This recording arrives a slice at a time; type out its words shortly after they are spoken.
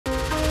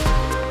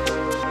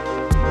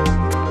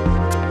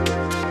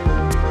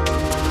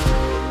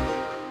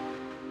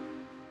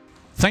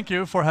Thank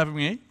you for having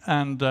me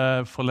and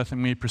for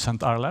letting me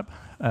present IRLAB.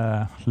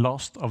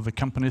 Last of the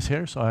companies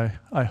here, so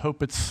I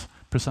hope it's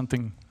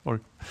presenting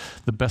or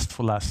the best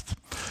for last.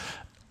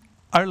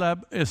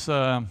 IRLAB is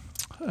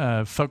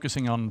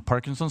focusing on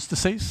Parkinson's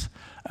disease,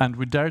 and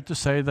we dare to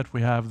say that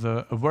we have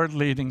a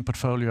world-leading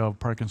portfolio of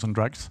Parkinson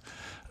drugs,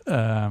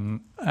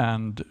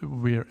 and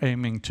we're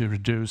aiming to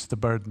reduce the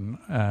burden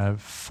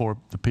for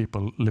the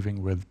people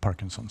living with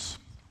Parkinson's.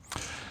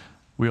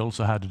 We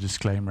also had a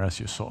disclaimer,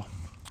 as you saw.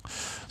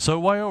 So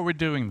why are we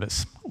doing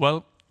this?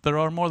 Well, there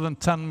are more than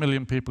 10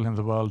 million people in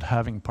the world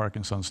having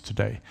Parkinson's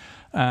today,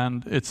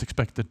 and it's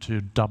expected to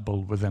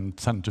double within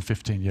 10 to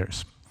 15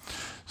 years.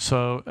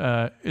 So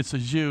it's a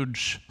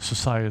huge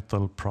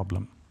societal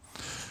problem.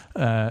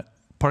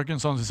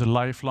 Parkinson's is a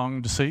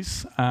lifelong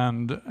disease,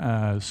 and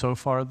so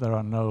far there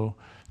are no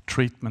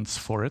treatments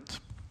for it.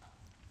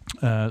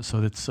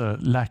 So it's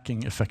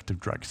lacking effective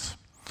drugs.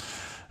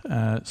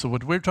 So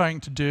what we're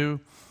trying to do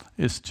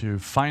is to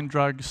find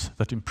drugs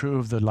that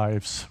improve the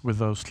lives with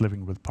those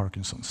living with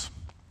Parkinson's.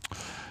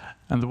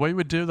 And the way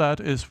we do that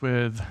is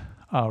with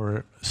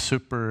our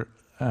super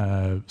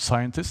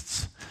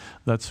scientists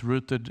that's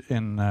rooted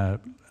in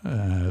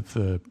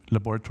the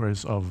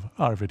laboratories of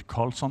Arvid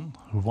Carlsson,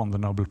 who won the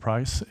Nobel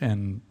Prize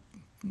in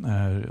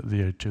the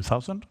year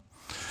 2000.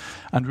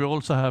 And we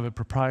also have a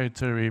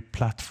proprietary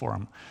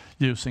platform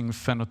using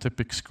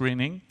phenotypic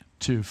screening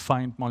to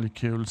find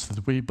molecules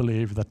that we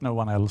believe that no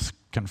one else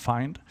can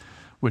find,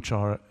 which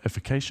are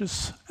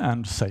efficacious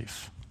and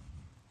safe.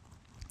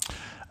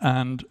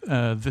 And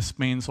this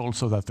means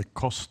also that the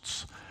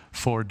costs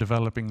for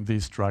developing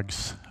these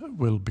drugs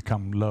will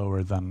become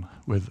lower than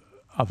with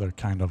other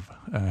kind of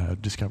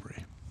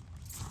discovery.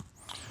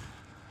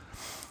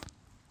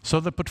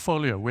 So the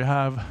portfolio, we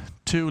have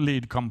two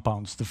lead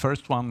compounds. The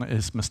first one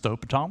is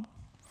Mesdopetam.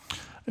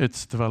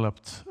 It's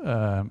developed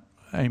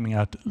aiming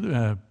at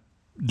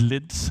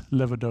LIDS,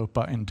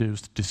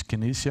 levodopa-induced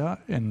dyskinesia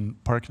in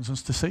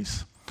Parkinson's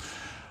disease.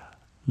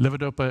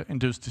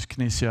 Levodopa-induced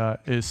dyskinesia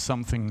is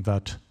something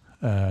that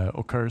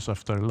occurs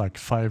after like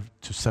 5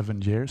 to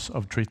 7 years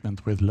of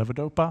treatment with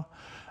levodopa.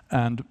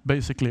 And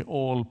basically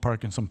all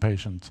Parkinson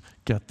patients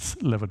get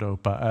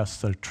levodopa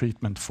as their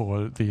treatment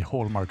for the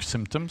hallmark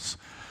symptoms,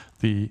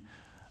 the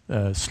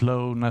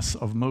slowness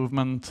of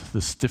movement,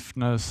 the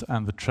stiffness,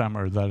 and the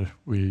tremor that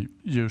we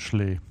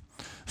usually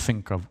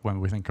think of when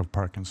we think of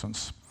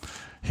Parkinson's.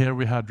 Here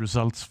we had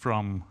results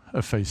from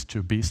a phase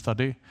IIb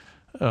study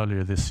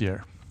earlier this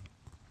year.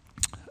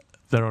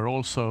 There are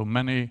also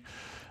many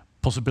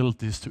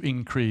possibilities to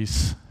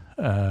increase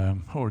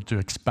or to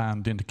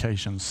expand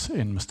indications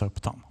in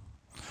Mesdopetam.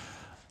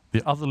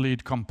 The other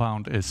lead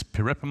compound is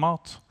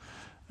Pirepemat.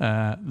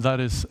 That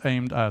is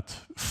aimed at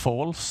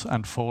falls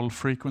and fall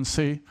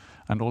frequency,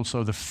 and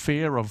also the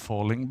fear of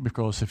falling,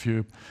 because if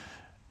you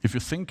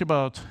think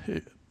about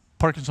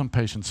Parkinson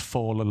patients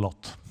fall a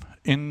lot.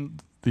 In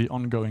the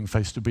ongoing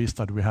phase IIb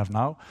study we have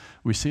now,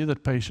 we see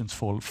that patients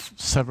fall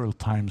several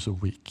times a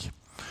week.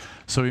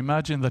 So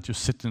imagine that you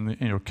sit in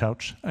your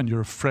couch and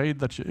you're afraid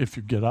that if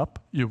you get up,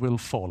 you will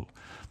fall.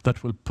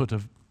 That will put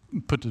a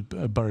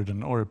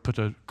burden or put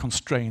a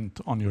constraint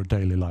on your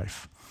daily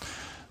life.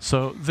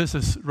 So this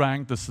is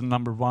ranked as the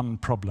 #1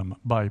 problem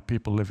by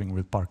people living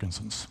with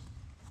Parkinson's.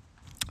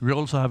 We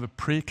also have a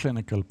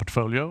preclinical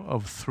portfolio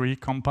of 3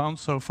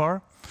 compounds so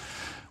far.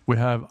 We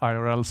have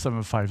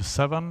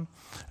IRL-757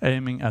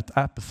 aiming at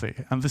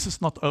apathy. And this is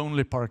not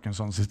only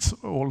Parkinson's, it's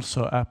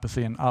also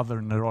apathy and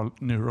other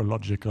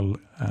neurological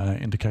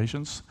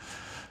indications.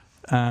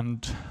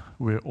 And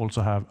we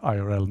also have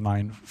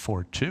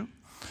IRL-942,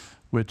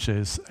 which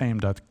is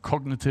aimed at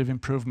cognitive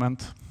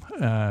improvement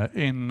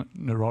in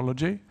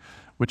neurology,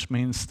 which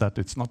means that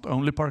it's not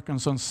only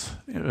Parkinson's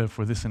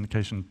for this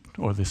indication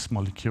or this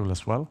molecule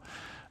as well.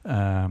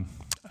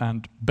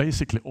 And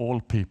basically all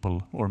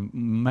people, or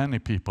many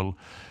people,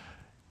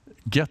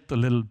 get a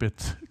little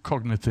bit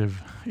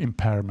cognitive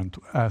impairment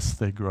as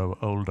they grow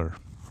older.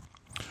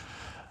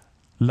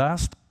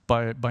 Last,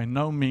 by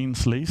no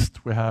means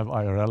least, we have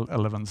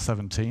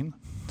IRL-1117,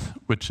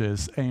 which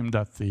is aimed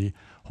at the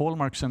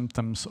hallmark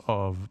symptoms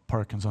of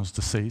Parkinson's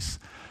disease.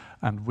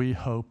 And we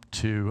hope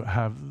to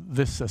have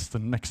this as the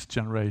next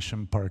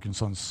generation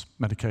Parkinson's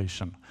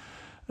medication,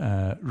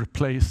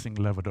 replacing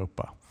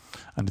levodopa.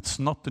 And it's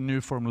not a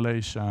new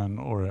formulation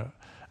or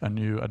a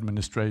new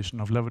administration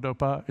of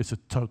levodopa, it's a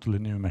totally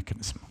new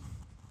mechanism.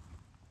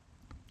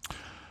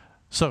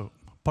 So,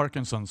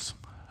 Parkinson's.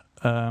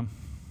 Well,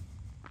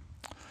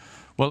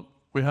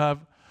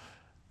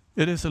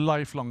 it is a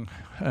lifelong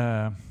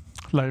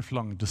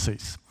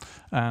disease.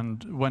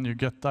 And when you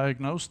get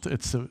diagnosed,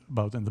 it's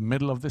about in the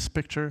middle of this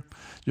picture,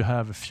 you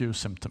have a few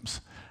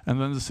symptoms. And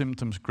then the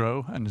symptoms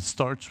grow, and it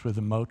starts with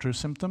the motor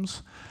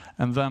symptoms.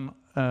 And then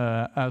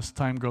as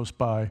time goes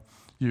by,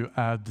 you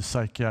add the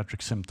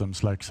psychiatric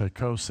symptoms like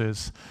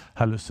psychosis,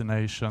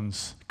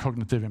 hallucinations,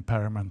 cognitive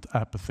impairment,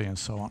 apathy, and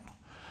so on.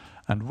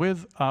 And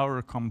with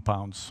our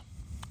compounds,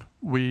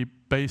 we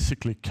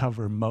basically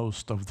cover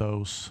most of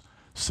those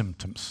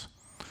symptoms.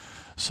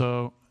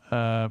 So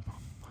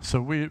So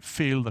we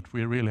feel that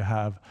we really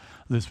have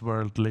this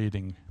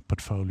world-leading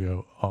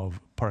portfolio of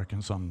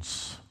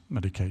Parkinson's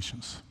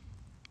medications.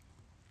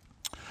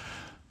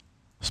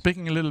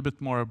 Speaking a little bit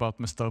more about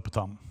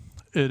Mesdopetam,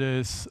 it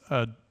is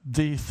a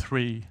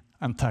D3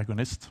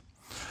 antagonist,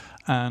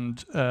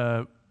 and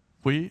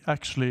we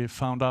actually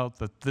found out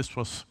that this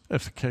was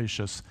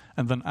efficacious,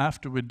 and then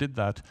after we did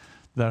that,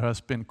 there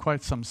has been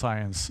quite some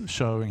science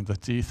showing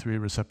that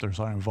D3 receptors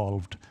are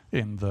involved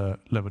in the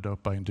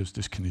levodopa-induced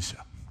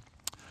dyskinesia.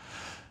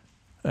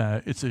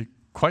 It's a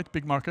quite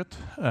big market,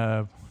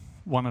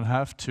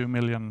 1.5 to 2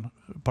 million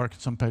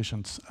Parkinson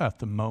patients at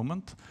the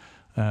moment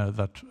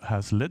that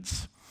has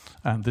LIDs,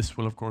 and this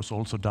will of course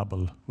also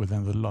double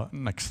within the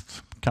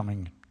next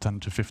coming 10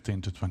 to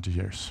 15 to 20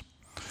 years.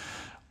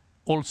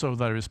 Also,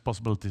 there is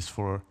possibilities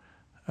for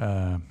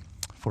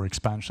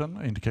expansion,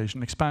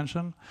 indication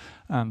expansion,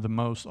 and the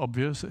most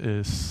obvious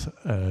is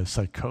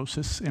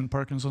psychosis in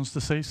Parkinson's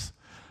disease,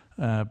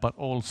 but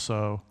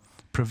also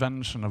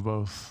prevention of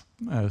both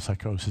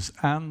psychosis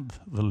and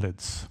the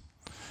LIDs.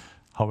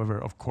 However,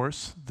 of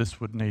course, this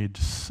would need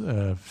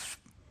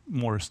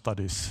more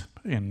studies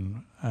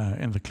in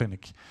the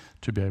clinic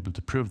to be able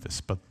to prove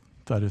this, but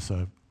that is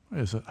a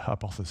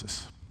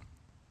hypothesis.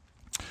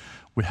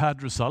 We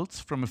had results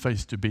from a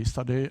phase IIb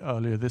study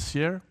earlier this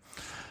year.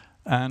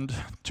 And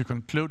to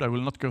conclude, I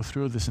will not go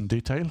through this in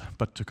detail,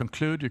 but to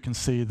conclude, you can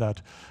see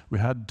that we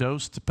had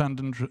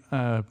dose-dependent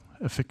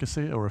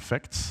efficacy or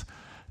effects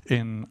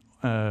in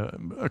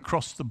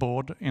across the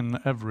board in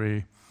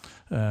every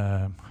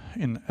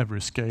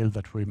scale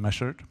that we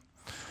measured.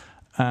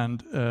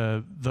 And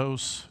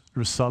those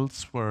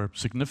results were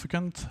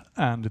significant,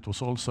 and it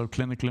was also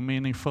clinically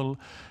meaningful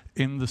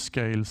in the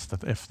scales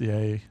that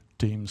FDA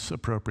deems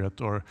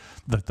appropriate, or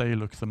that they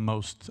look the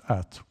most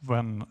at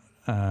when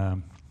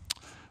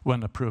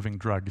approving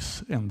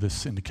drugs in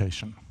this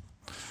indication.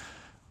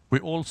 We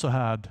also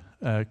had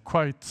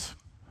quite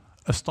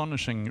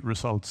astonishing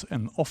results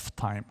in off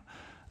time,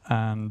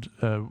 and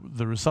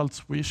the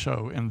results we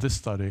show in this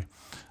study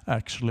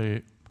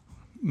actually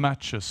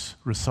matches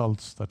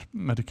results that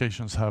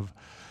medications have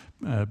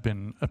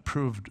been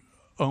approved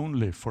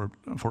only for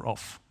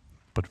off.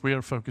 But we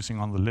are focusing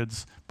on the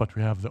LIDs, but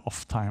we have the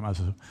off time as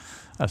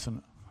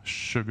a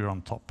sugar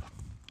on top.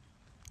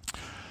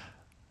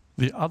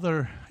 The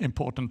other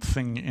important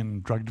thing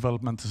in drug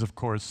development is, of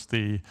course,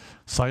 the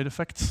side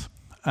effects.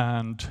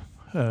 And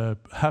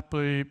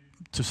happy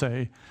to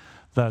say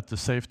that the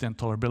safety and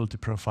tolerability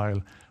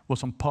profile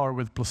was on par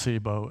with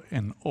placebo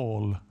in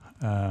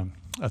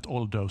at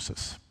all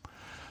doses.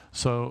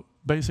 So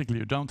basically,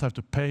 you don't have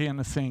to pay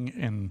anything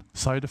in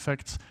side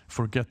effects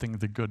for getting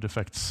the good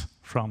effects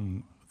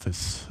from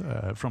this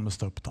from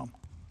Mesdopetam.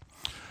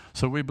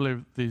 So we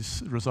believe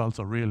these results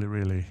are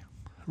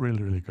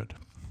really good.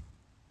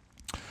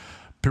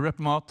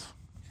 Pirepemat,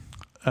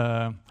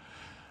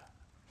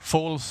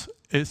 falls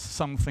is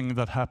something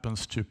that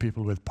happens to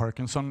people with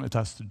Parkinson. It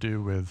has to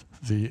do with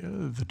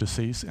the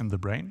disease in the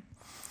brain.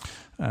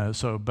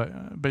 So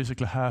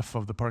basically half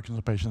of the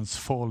Parkinson patients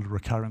fall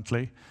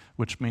recurrently,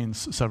 which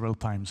means several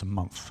times a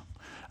month.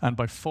 And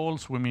by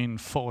falls, we mean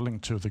falling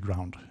to the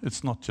ground.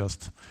 It's not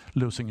just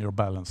losing your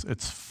balance,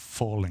 it's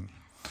falling.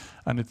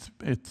 And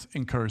it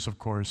incurs, of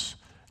course,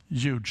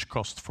 huge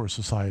cost for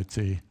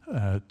society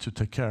to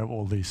take care of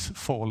all these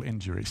fall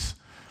injuries.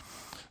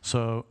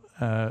 So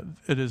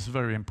it is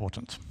very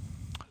important.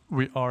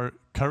 We are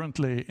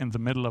currently in the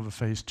middle of a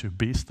phase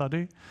IIb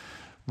study.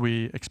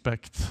 We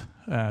expect,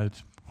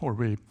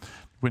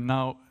 we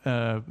now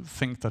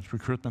think that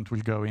recruitment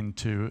will go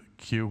into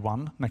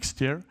Q1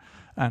 next year,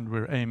 and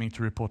we're aiming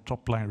to report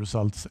top-line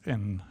results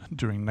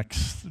during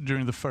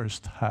the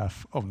first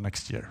half of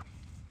next year.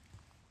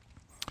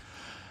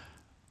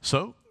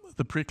 So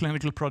the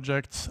preclinical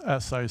projects,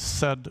 as I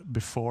said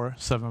before,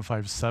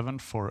 757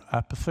 for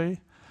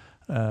apathy.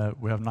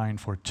 We have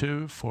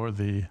 942 for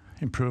the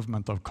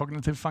improvement of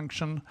cognitive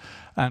function,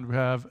 and we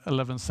have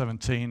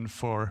 1117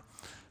 for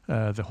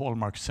the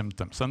hallmark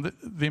symptoms. And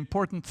the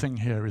important thing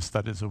here is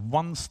that it's a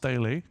once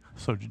daily,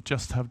 so you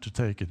just have to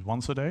take it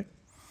once a day.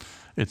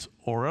 It's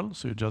oral,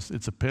 so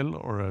it's a pill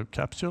or a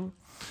capsule,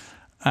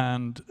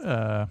 and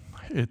the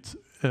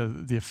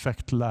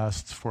effect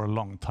lasts for a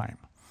long time.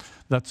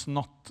 That's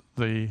not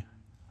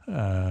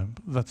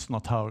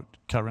how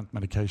current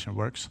medication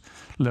works.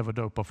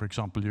 Levodopa, for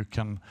example, you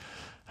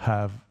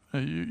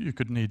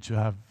could need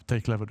to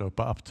take levodopa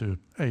up to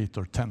 8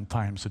 or 10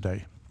 times a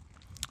day.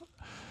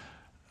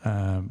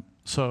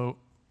 So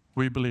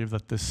we believe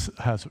that this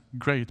has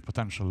great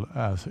potential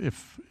as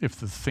if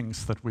the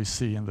things that we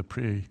see in the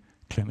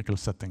preclinical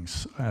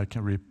settings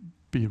can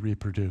be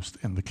reproduced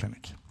in the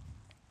clinic.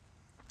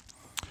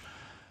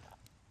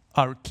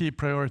 Our key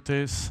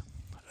priorities,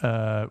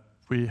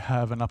 we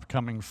have an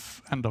upcoming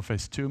end of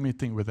phase 2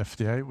 meeting with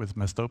FDA with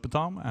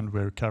Mesdopetam, and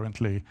we're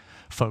currently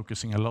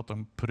focusing a lot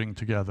on putting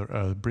together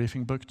a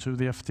briefing book to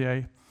the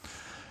FDA.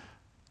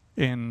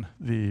 In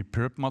the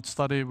Pirepemat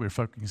study, we're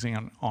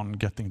focusing on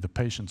getting the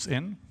patients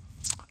in.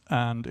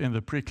 And in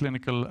the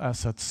preclinical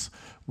assets,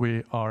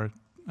 we are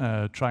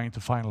trying to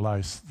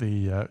finalize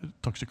the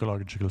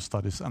toxicological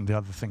studies and the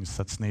other things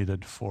that's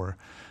needed for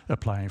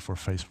applying for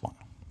phase 1.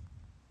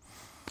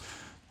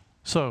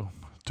 So,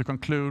 to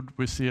conclude,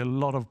 we see a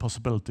lot of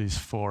possibilities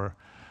for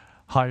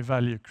high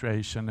value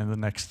creation in the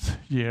next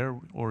year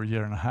or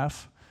year and a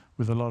half,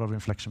 with a lot of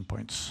inflection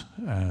points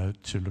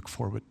to look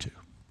forward to.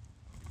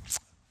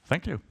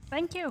 Thank you.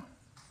 Thank you.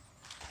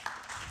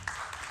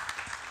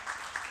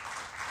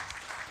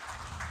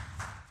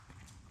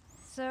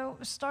 So,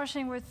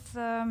 starting with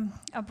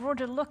a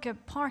broader look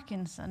at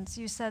Parkinson's,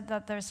 you said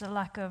that there's a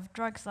lack of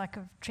drugs, lack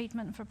of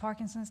treatment for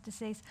Parkinson's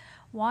disease.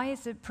 Why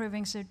is it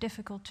proving so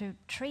difficult to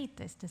treat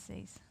this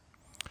disease?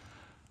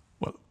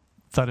 Well,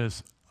 that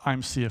is,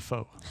 I'm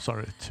CFO,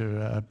 sorry,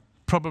 to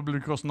probably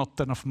because not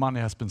enough money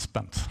has been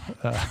spent.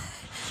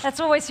 That's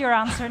always your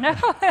answer, no?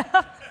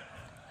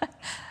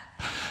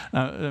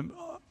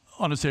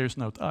 On a serious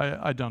note,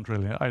 I don't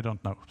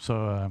know.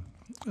 So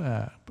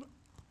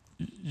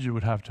you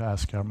would have to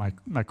ask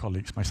my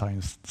colleagues, my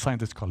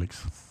scientist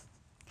colleagues.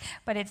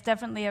 But it's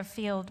definitely a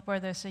field where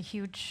there's a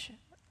huge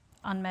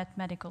unmet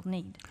medical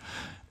need.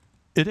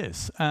 It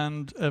is,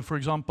 and for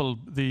example,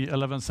 the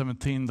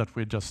 1117 that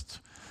we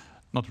just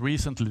not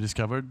recently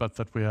discovered, but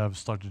that we have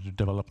started to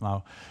develop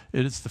now,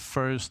 it is the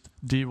first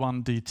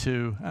D1,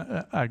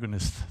 D2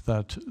 agonist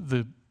that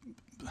the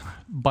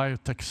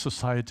biotech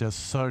society has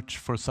searched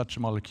for such a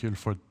molecule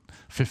for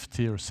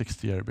 50 or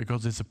 60 years,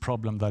 because it's a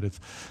problem that it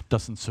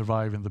doesn't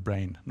survive in the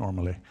brain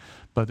normally.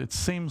 But it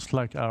seems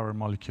like our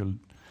molecule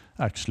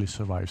actually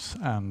survives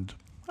and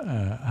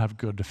have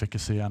good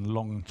efficacy and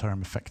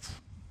long-term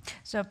effects.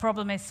 So a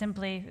problem is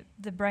simply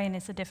the brain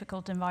is a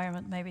difficult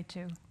environment maybe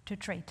to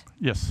treat?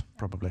 Yes,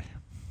 probably.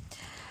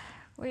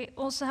 We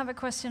also have a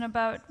question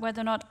about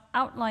whether or not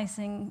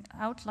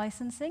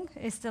out-licensing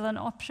is still an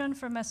option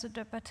for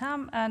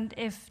Mesdopetam, and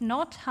if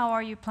not, how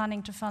are you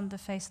planning to fund the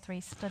phase 3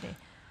 study?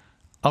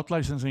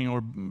 Out-licensing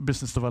or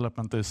business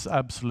development is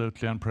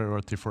absolutely a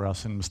priority for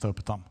us in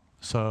Mesdopetam.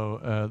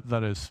 So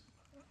that is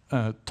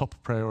top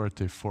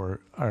priority for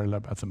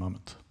IRLAB at the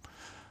moment.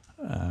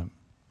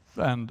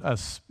 And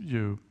as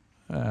you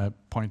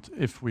point,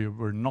 if we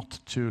were not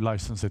to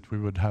license it, we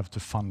would have to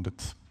fund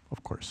it,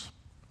 of course.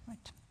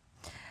 Right.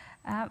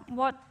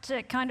 What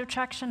kind of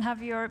traction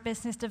have your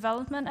business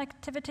development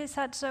activities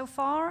had so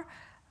far?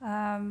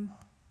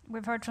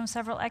 We've heard from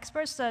several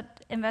experts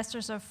that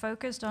investors are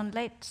focused on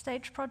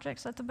late-stage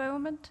projects at the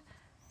moment.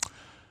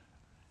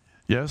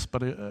 Yes,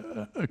 but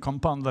a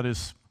compound that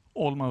is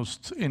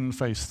almost in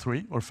phase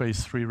 3 or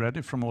phase 3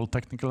 ready from all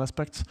technical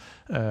aspects,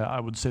 I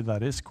would say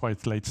that is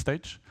quite late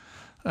stage.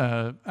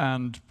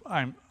 And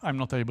I'm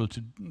not able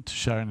to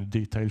share any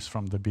details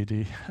from the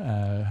BD,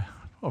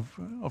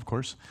 of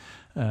course,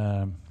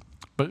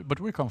 but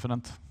we're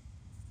confident.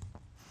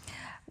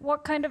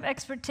 What kind of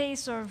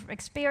expertise or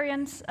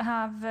experience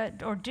have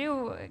or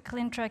do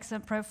Clintrex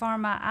and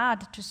Profarma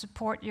add to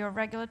support your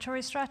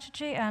regulatory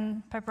strategy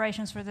and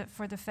preparations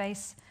for the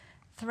phase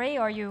 3?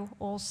 Are you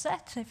all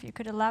set? If you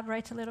could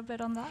elaborate a little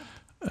bit on that.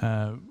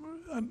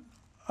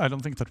 I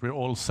don't think that we're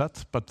all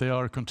set, but they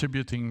are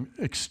contributing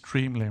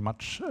extremely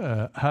much.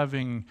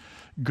 Having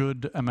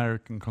good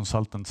American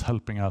consultants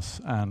helping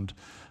us and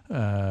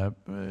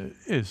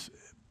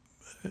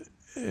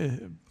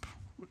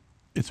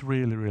it's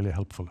really, really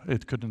helpful.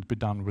 It couldn't be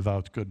done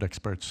without good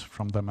experts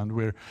from them, and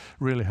we're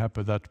really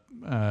happy that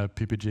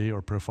PPG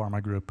or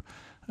Profarma Group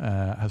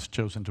has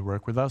chosen to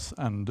work with us,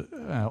 and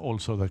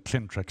also that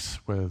Clintrex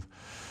with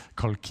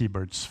Carl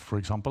Kieberts, for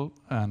example,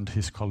 and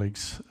his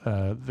colleagues,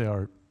 they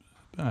are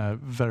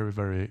very,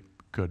 very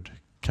good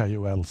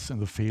KOLs in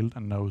the field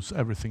and knows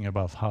everything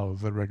about how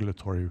the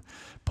regulatory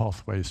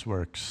pathways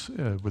works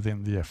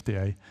within the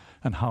FDA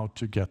and how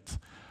to get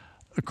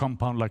a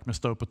compound like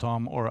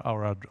Mesdopetam or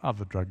our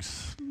other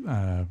drugs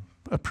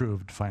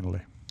approved finally.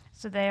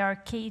 So they are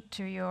key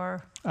to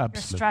your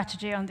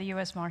strategy on the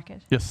US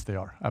market? Yes, they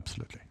are,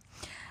 absolutely.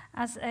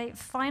 As a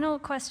final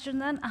question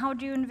then, how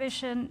do you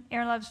envision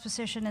IRLAB's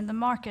position in the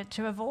market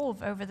to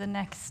evolve over the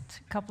next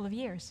couple of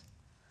years?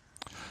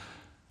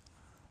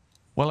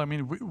 Well, I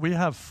mean, we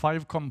have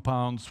 5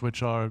 compounds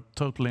which are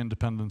totally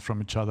independent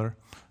from each other.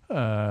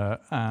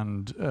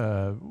 And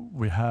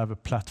we have a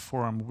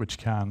platform which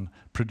can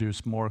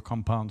produce more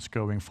compounds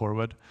going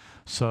forward.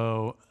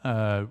 So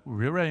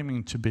we're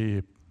aiming to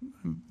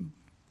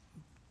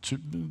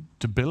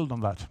build on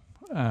that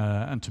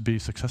and to be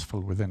successful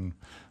within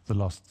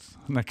the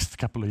next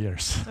couple of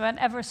years. So an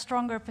ever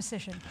stronger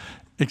position.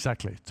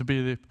 Exactly.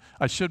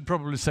 I should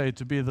probably say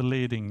to be the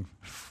leading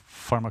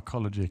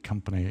pharmacology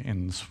company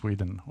in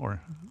Sweden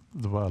or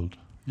the world,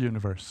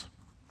 universe.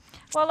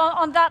 Well,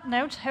 on that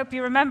note, hope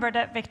you remember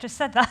that Viktor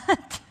said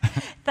that.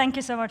 Thank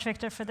you so much,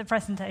 Viktor, for the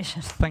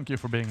presentation. Thank you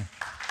for being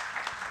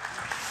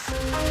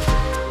here.